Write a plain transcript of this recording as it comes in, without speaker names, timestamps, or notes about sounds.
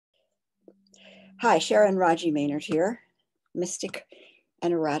Hi, Sharon Raji Maynard here, mystic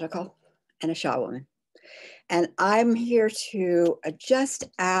and a radical and a Shaw woman. And I'm here to just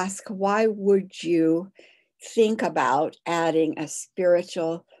ask, why would you think about adding a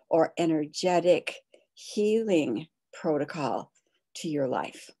spiritual or energetic healing protocol to your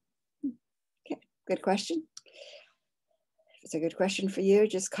life? Okay, good question. If it's a good question for you,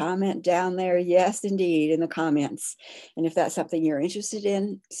 just comment down there, yes, indeed, in the comments. And if that's something you're interested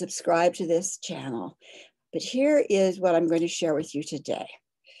in, subscribe to this channel. But here is what I'm going to share with you today.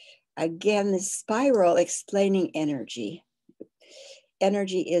 Again, the spiral explaining energy.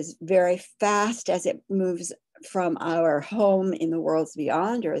 Energy is very fast as it moves from our home in the worlds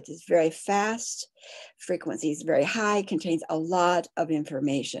beyond Earth. It's very fast. Frequency is very high, contains a lot of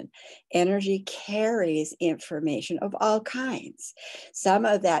information. Energy carries information of all kinds. Some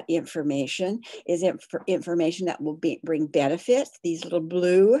of that information is information that will bring benefit, these little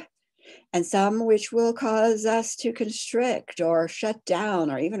blue, and some which will cause us to constrict or shut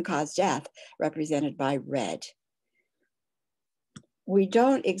down or even cause death, represented by red. We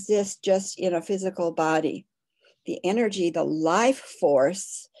don't exist just in a physical body. The energy, the life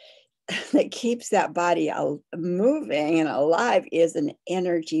force that keeps that body moving and alive is an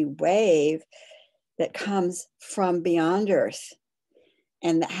energy wave that comes from beyond Earth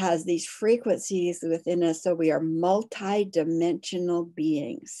and that has these frequencies within us. So we are multi-dimensional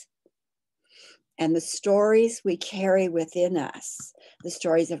beings. And the stories we carry within us, the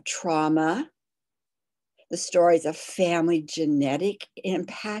stories of trauma, the stories of family genetic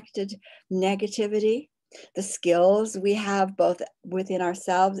impacted negativity, the skills we have both within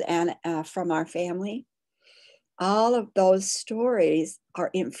ourselves and from our family, all of those stories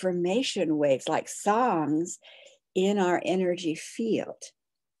are information waves, like songs in our energy field.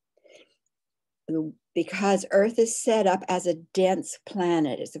 Because Earth is set up as a dense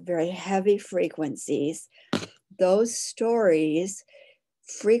planet, it's a very heavy frequencies. Those stories,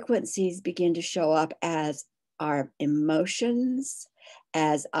 frequencies begin to show up as our emotions,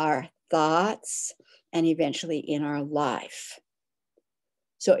 as our thoughts, and eventually in our life.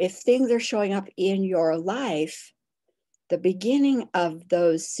 So if things are showing up in your life, the beginning of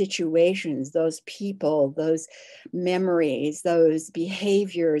those situations, those people, those memories, those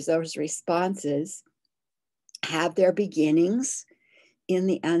behaviors, those responses have their beginnings in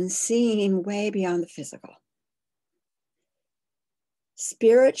the unseen, way beyond the physical.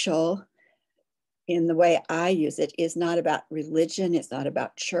 Spiritual, in the way I use it, is not about religion. It's not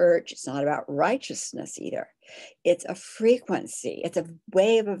about church. It's not about righteousness either. It's a frequency. It's a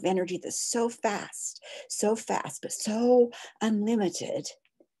wave of energy that's so fast, but so unlimited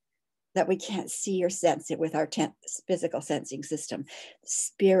that we can't see or sense it with our physical sensing system.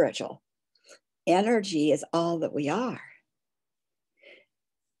 Spiritual energy is all that we are.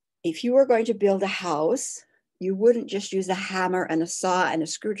 If you were going to build a house, you wouldn't just use a hammer and a saw and a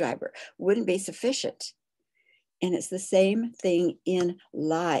screwdriver. Wouldn't be sufficient. And it's the same thing in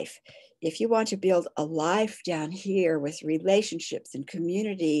life. If you want to build a life down here with relationships and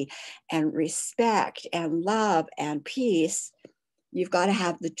community and respect and love and peace, you've got to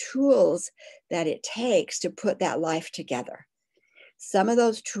have the tools that it takes to put that life together. Some of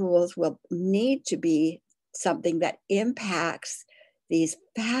those tools will need to be something that impacts these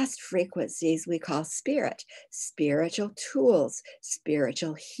fast frequencies we call spirit, spiritual tools,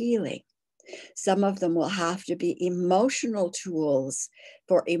 spiritual healing. Some of them will have to be emotional tools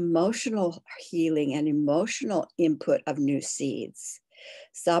for emotional healing and emotional input of new seeds.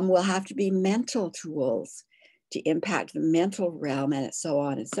 Some will have to be mental tools to impact the mental realm, and so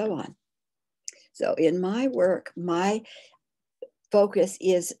on and so on. So in my work, my focus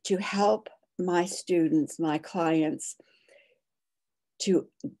is to help my students, my clients, to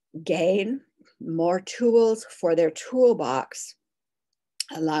gain more tools for their toolbox,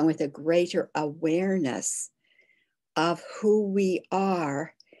 along with a greater awareness of who we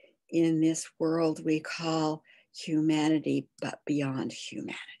are in this world we call humanity, but beyond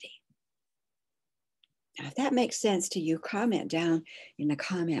humanity. Now, if that makes sense to you, comment down in the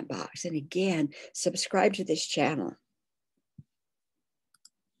comment box. And again, subscribe to this channel.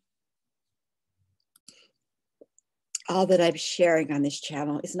 All that I'm sharing on this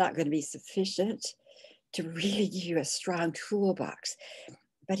channel is not going to be sufficient to really give you a strong toolbox,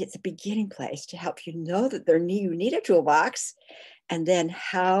 but it's a beginning place to help you know that you need a toolbox. And then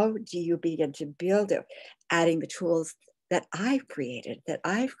how do you begin to build it, adding the tools that I've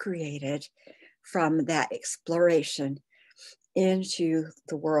created from that exploration into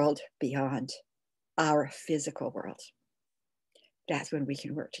the world beyond our physical world. That's when we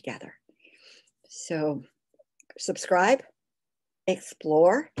can work together. So subscribe,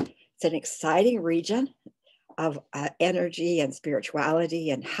 explore. It's an exciting region of energy and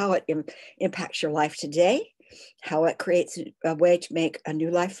spirituality, and how it impacts your life today, how it creates a way to make a new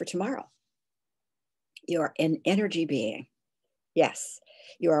life for tomorrow. You're an energy being. Yes.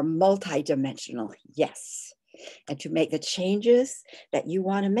 You are multidimensional. Yes. And to make the changes that you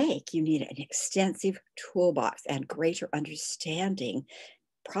want to make, you need an extensive toolbox and greater understanding,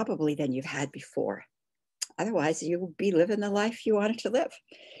 probably than you've had before. Otherwise, you will be living the life you wanted to live.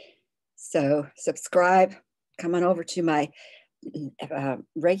 So subscribe, come on over to my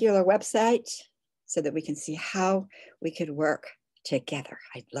regular website so that we can see how we could work together.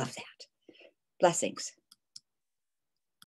 I'd love that. Blessings.